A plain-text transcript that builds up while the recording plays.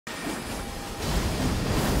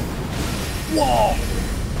Whoa!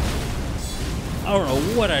 I don't know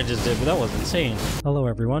what I just did, but that was insane. Hello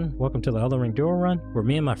everyone, welcome to the eldenring duo run, where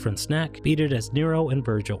me and my friend Snack beat it as Nero and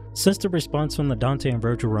Virgil. Since the response from the Dante and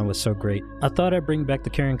Virgil run was so great, I thought I'd bring back the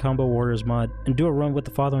carrying combo warriors mod and do a run with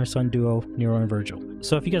the father and son duo, Nero and Virgil.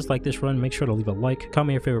 So if you guys like this run, make sure to leave a like,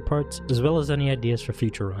 comment your favorite parts, as well as any ideas for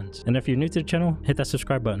future runs. And if you're new to the channel, hit that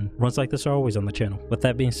subscribe button. Runs like this are always on the channel. With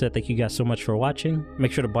that being said, thank you guys so much for watching.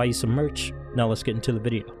 Make sure to buy you some merch. Now let's get into the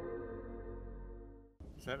video.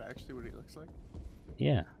 Is that actually what he looks like?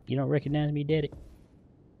 Yeah, you don't recognize me, Daddy?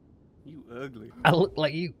 You ugly. I look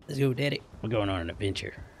like you. Let's go, Daddy. We're going on an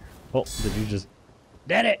adventure. Oh, did you just...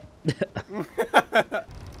 Daddy!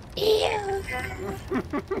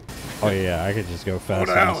 Oh yeah, I could just go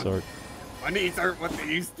fast on the sword. My knees aren't what they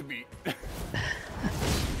used to be.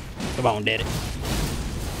 Come on, Daddy.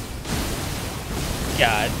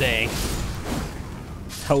 God dang.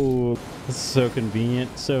 Oh, this is so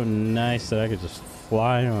convenient, so nice that I could just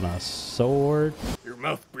fly on a sword. Your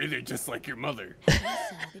mouth breathed just like your mother.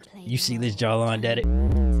 You see this jawline, Daddy?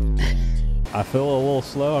 I feel a little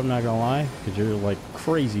slow, I'm not gonna lie, because you're like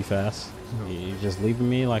crazy fast. You're just leaving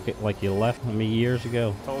me like you left me years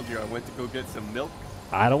ago. Told you I went to go get some milk.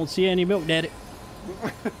 I don't see any milk, Daddy.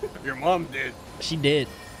 Your mom did. She did.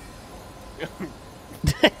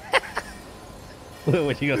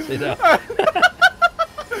 What you gonna say now?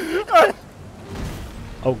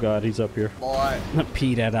 Oh god, he's up here. Boy.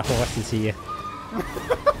 Peter, the horse is here.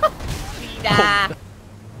 Peter.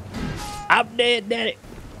 I'm dead, Daddy.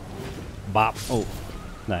 Bop. Oh,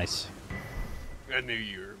 nice. I knew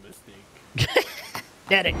you were a mistake.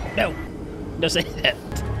 Daddy, no. Don't say that.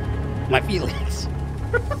 My feelings.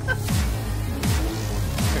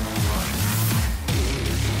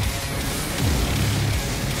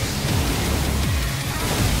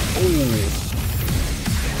 Oh.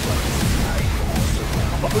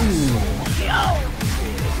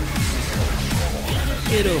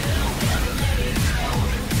 Get him.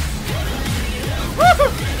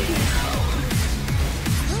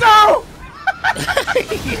 No!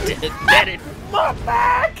 You did. Daddy. My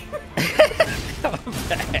back! Come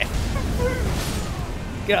back.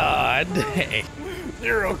 God dang.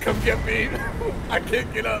 Nero, come get me. I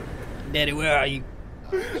can't get up. Daddy, where are you?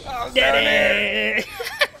 Oh, Daddy!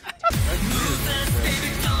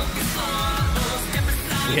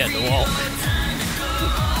 We had the wall.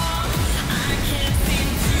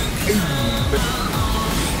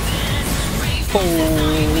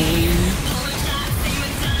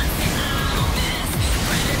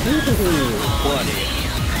 Ooh, buddy.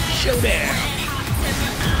 Showdown.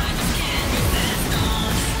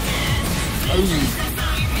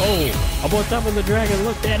 Oh, I'm on top of the dragon.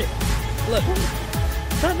 Look at it. Look.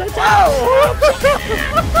 On the top.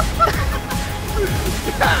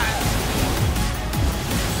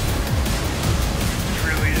 He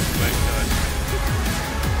really is my son.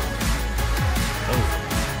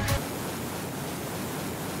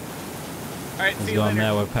 Alright, see He's you going later.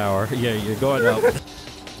 mad with power. Yeah, you're going up.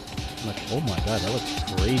 Like, oh my god, that looks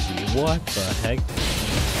crazy. What the heck?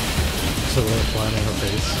 So we're flying in her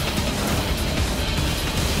face.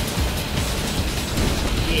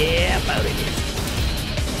 Yeah, about it.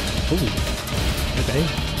 Ooh. Okay.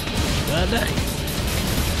 God dang.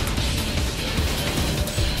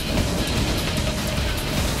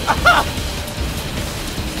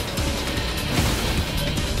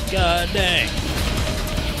 God dang.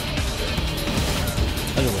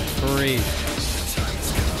 That was crazy.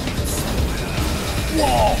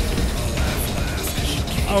 Whoa!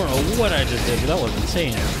 I don't know what I just did, but that was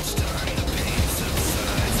insane.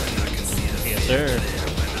 Yes, sir.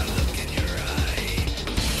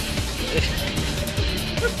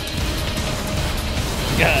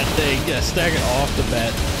 God dang, you gotta stack it off the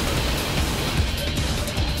bat.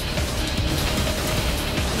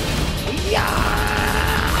 Yeah!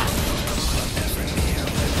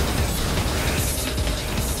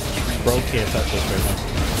 Bro can't touch this right now.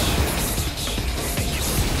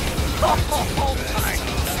 Oh my god.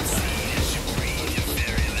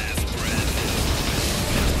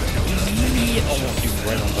 Almost you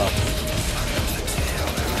right on top.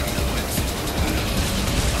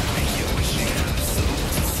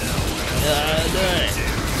 Dang.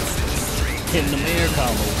 Hitting the mirror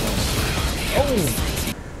combo. Oh!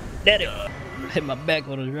 Daddy! Hit my back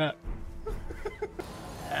on his rock.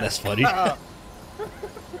 That's funny.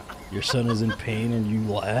 Your son is in pain and you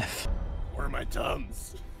laugh. Where are my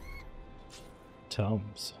Tums?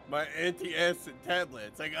 Tums. My anti-acid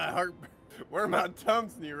tablets. I got heartburn. Where are my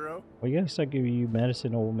Tums, Nero? Well, I guess I'll give you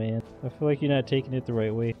medicine, old man. I feel like you're not taking it the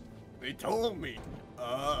right way. They told me.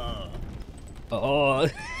 Oh,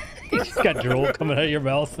 you just got drool coming out of your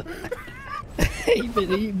mouth. You've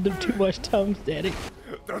been eating them too much Tums, Daddy.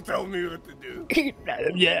 Don't tell me what to do.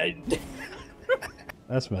 Yeah.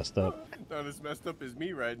 That's messed up. Not as messed up as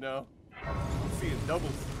me right now. I'm seeing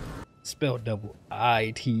doubles. Spelled double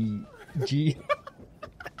I-T-G.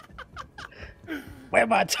 Where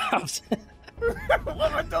my Tums? What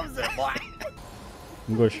my thumbs at, boy?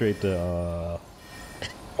 I'm going straight to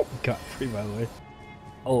Godfrey, by the way.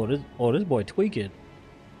 Oh, this boy tweaking.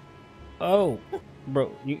 Oh,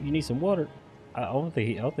 bro, you need some water. I don't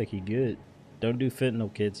think he good. Don't do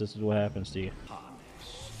fentanyl, kids. This is what happens to you.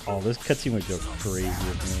 Oh, this cutscene would go crazy if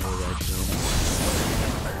it was actually.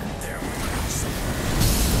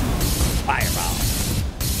 Fireball.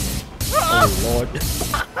 Oh Lord.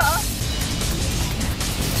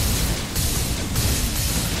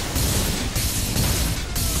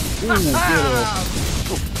 Ooh,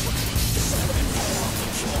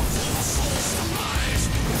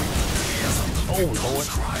 oh Lord.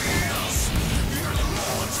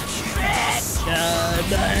 God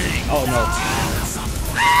dang. Oh no.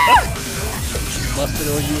 Busted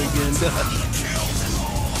on you again, Dutch.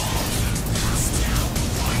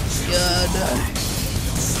 God dang.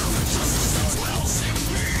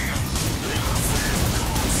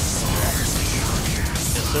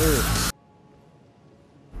 Yes, sir.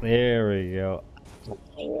 There we go.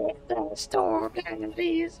 The storm and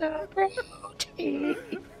these are protein.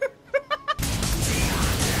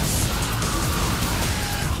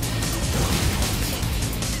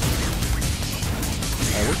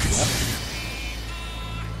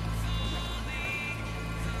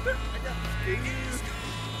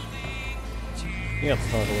 You have to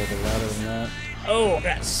talk a little bit louder than that. Oh, I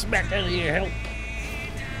got smacked out of here, help.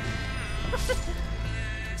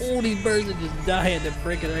 All these birds are just dying, they're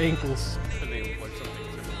breaking their ankles.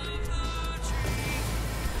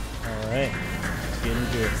 Alright, let's get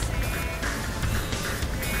into it.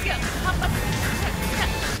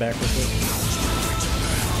 Back with it.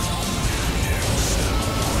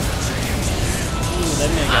 Ooh, that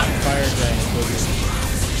man got fire giant booger.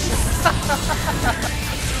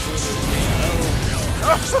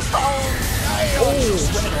 Oh,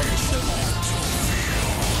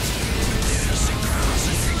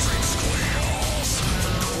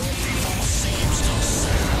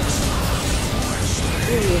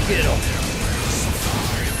 ooh, get him.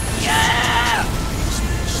 Yeah!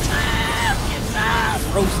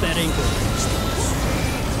 Roast that ankle.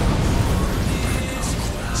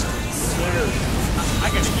 I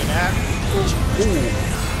gotta get out. Ooh.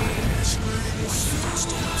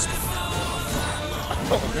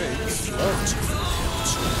 Oh, man, he's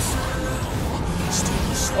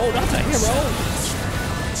slow. Oh, that's a hero.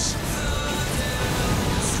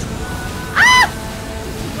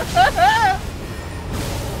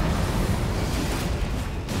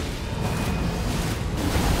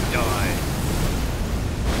 Die.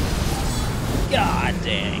 God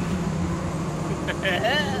dang.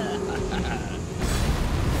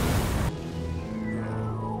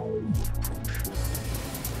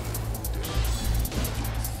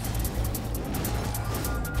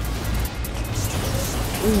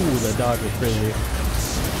 Ooh, the dog was crazy.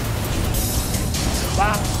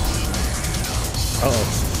 Wow. Uh-oh.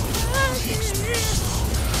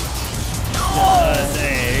 God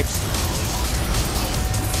dang.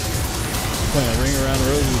 Playing a ring around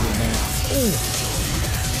roses in there. Ooh.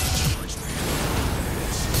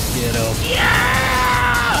 Get up.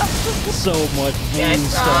 Yeah! So much blue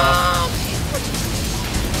stuff.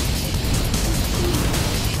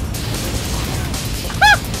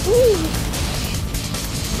 Ooh.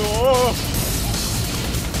 Oh.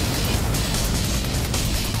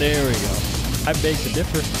 There we go. I beg to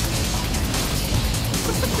differ.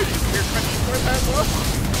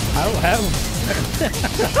 I don't have them.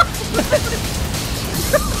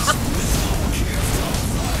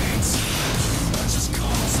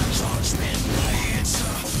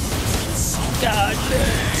 God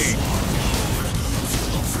dang.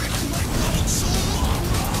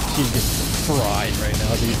 She's just fried right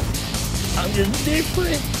now, dude. I'm just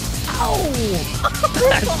different. Ow!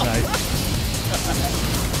 That's nice.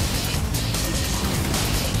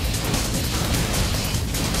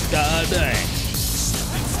 God dang.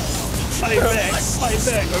 Fight back. Fight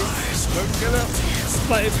back. Let's get up.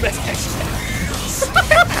 Fight back.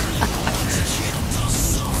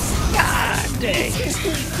 God dang.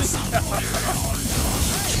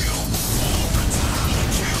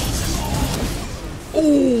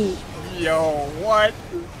 Ooh. Yo, what?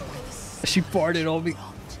 She farted on me.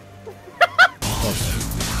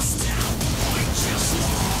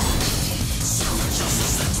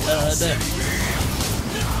 There.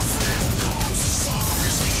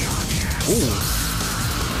 Ooh.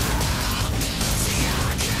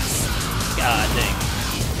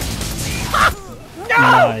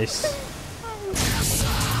 Nice.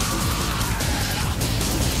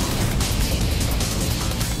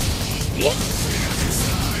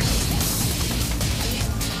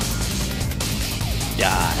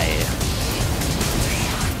 Die.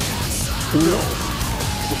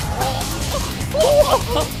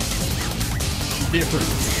 Different.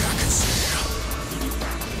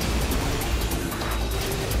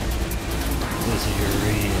 This is your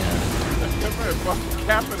Never fucking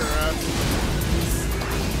capping her ass.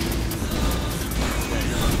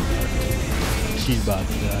 She's about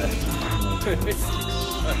to die.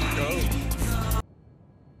 Let's go.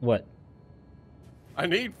 What? I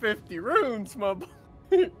need 50 runes, my boy.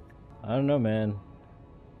 I don't know, man.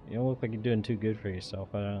 You don't look like you're doing too good for yourself.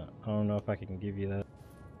 I don't know if I can give you that.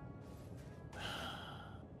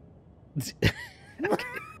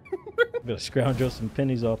 I'm gonna scrounge up some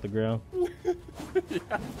pennies off the ground.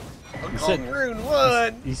 Yeah. I'm calling rune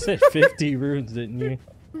 1. You said 50 runes, didn't you?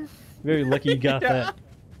 Very lucky you got Yeah. that.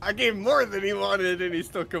 I gave more than he wanted and he's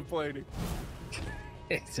still complaining.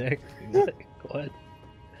 Exactly. What?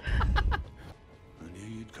 I knew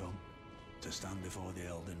you'd come to stand before the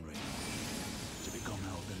Elden Ring, to become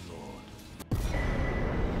Elden Lord.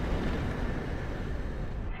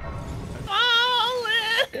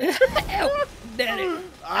 Help, Daddy!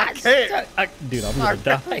 I can't. Dude, I'm gonna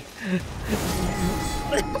die.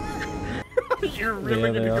 You're really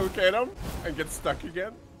Yeah, they gonna are. go get him and get stuck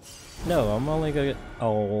again? No, I'm only gonna get.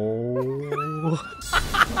 Oh.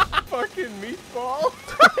 Fucking meatball.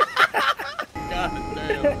 God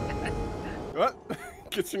damn. What?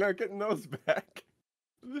 Guess you're not getting those back.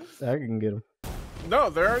 I can get him. No,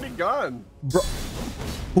 they're already gone. Bro.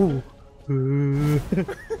 Ooh.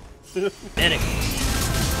 Medic.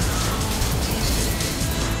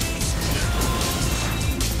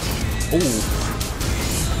 Ooh.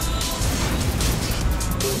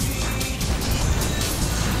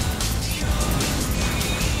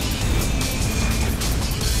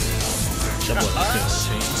 That boy was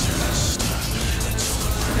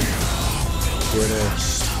good.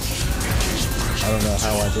 I don't know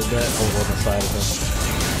how I did that. I was on the side of him.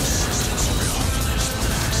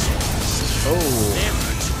 Oh.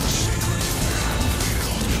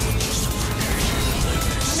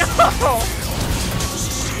 No!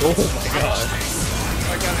 Oh my god.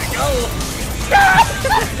 I gotta go.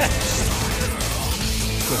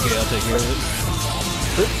 Okay, I'll take care of it.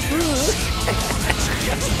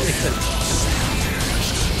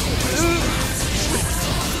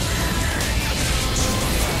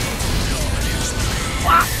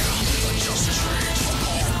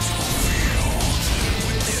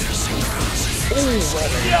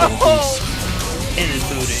 Yo! In his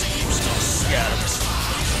booty. Got him.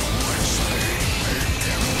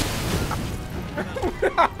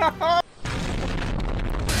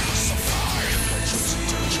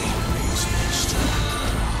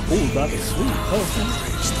 Ooh, that is sweet. Oh,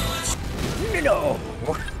 no.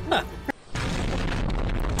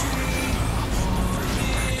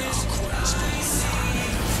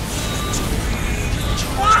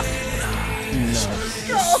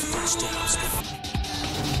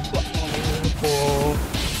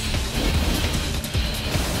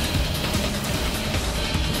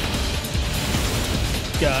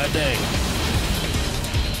 God dang.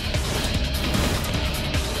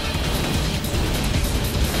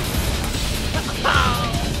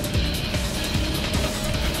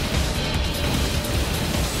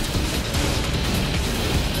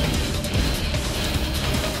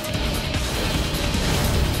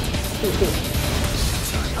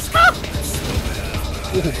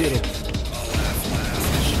 Ooh, get him.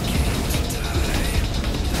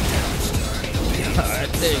 God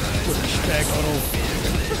dang, put a stack on him.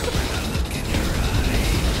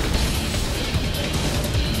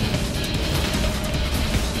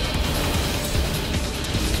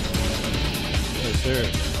 Yes, sir.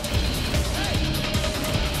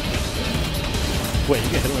 Wait, you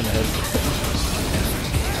got hit him in the head.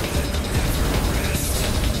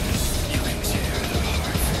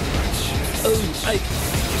 Oh, I.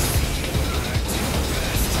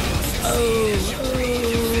 Oh.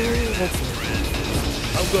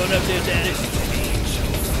 I'm going up there, Daddy.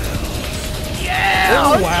 Yeah!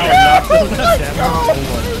 Oh, wow. Yeah! Oh my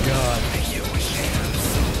god.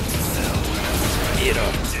 Get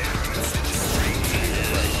him.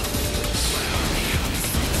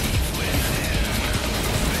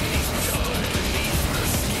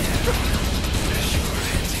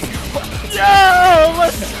 Yo!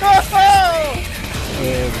 Let's go!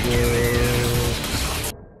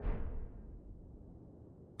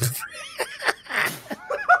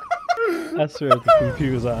 I swear if the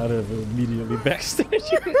computers are out of it immediately backstage.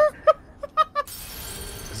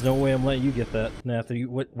 There's no way I'm letting you get that. Now, after you,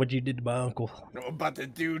 what you did to my uncle. I'm about to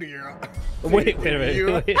do to your. Wait a minute.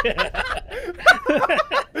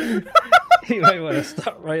 You might want to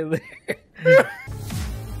stop right there.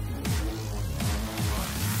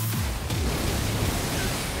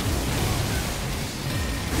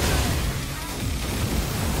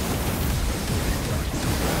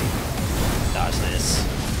 Dodge this.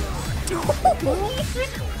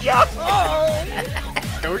 Yeah,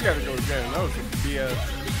 we gotta go again. That was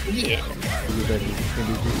BS. Yeah.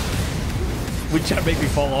 Would you try to make me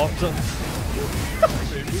fall off something?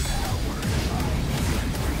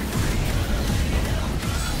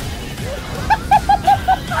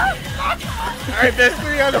 Alright, that's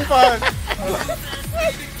 3 out of 5.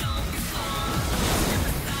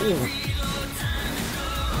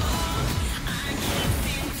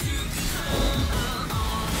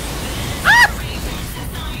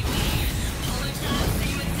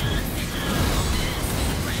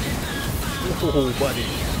 Oh, buddy.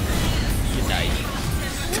 You died.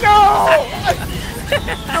 No!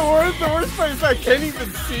 the worst part is I can't even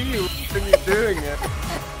see you when you're doing it.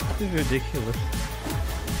 This is ridiculous.